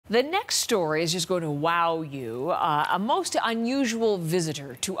The next story is just going to wow you. A most unusual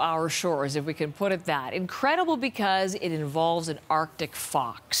visitor to our shores, if we can put it that. Incredible because it involves an Arctic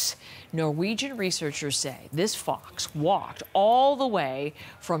fox. Norwegian researchers say this fox walked all the way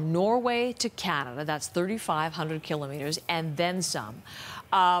from Norway to Canada. That's 3,500 kilometers and then some.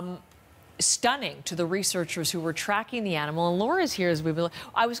 Stunning to the researchers who were tracking the animal. And Laura's here as we will.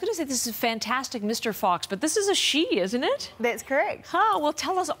 I was going to say this is fantastic, Mr. Fox, but this is a she, isn't it? That's correct. Well,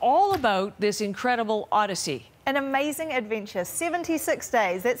 tell us all about this incredible odyssey. An amazing adventure, 76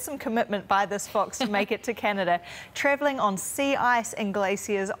 days. That's some commitment by this fox to make it to Canada, travelling on sea ice and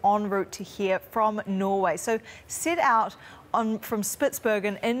glaciers en route to here from Norway. So set out from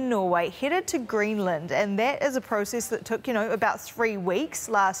Spitsbergen in Norway, headed to Greenland, and that is a process that took, about 3 weeks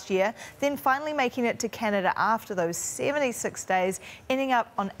last year, then finally making it to Canada after those 76 days, ending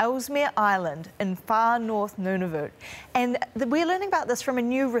up on Ellesmere Island in far north Nunvavut. And we're learning about this from a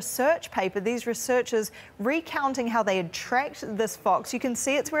new research paper. These researchers recounting how they had tracked this fox. You can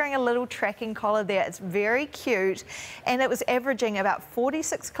see it's wearing a little tracking collar there. It's very cute, and it was averaging about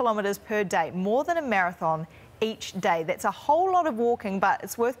 46 kilometres per day, more than a marathon each day. That's a whole lot of walking, but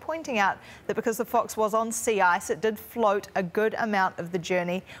it's worth pointing out that because the fox was on sea ice, it did float a good amount of the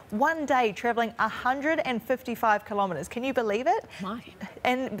journey. One day travelling 155 kilometres. Can you believe it? My.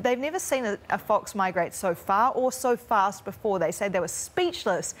 And they've never seen a fox migrate so far or so fast before. They say they were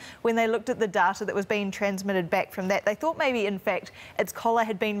speechless when they looked at the data that was being transmitted back from that. They thought maybe, in fact, its collar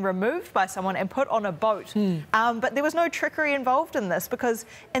had been removed by someone and put on a boat. But there was no trickery involved in this because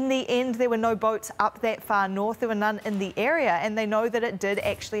in the end there were no boats up that far north. There were none in the area, and they know that it did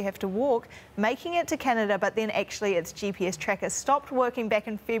actually have to walk, making it to Canada, but then actually its GPS tracker stopped working back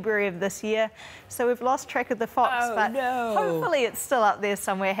in February of this year, so we've lost track of the fox, but hopefully it's still up there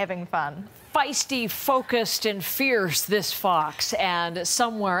somewhere having fun. Feisty, focused and fierce, this fox, and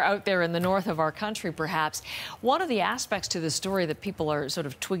somewhere out there in the north of our country, perhaps. One of the aspects to the story that people are sort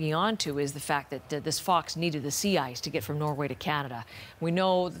of twigging on to is the fact that this fox needed the sea ice to get from Norway to Canada. We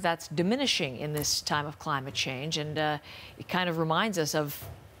know that that's diminishing in this time of climate change, and it kind of reminds us of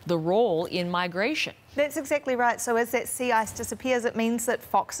the role in migration. That's exactly right. So as that sea ice disappears, it means that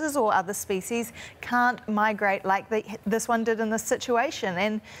foxes or other species can't migrate like this one did in this situation.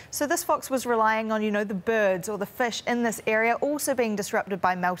 And so this fox was relying on, the birds or the fish in this area also being disrupted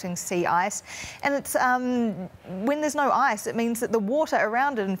by melting sea ice. And it's when there's no ice, it means that the water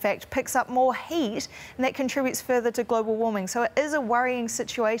around it, in fact, picks up more heat, and that contributes further to global warming. So it is a worrying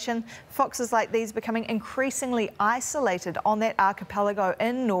situation. Foxes like these becoming increasingly isolated on that archipelago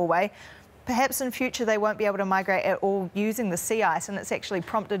in Norway. Perhaps in future they won't be able to migrate at all using the sea ice, and it's actually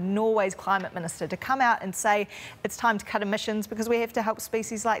prompted Norway's climate minister to come out and say it's time to cut emissions because we have to help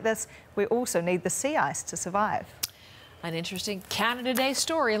species like this. We also need the sea ice to survive. An interesting Canada Day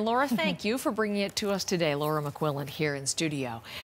story. And Laura, thank you for bringing it to us today. Laura McQuillan here in studio.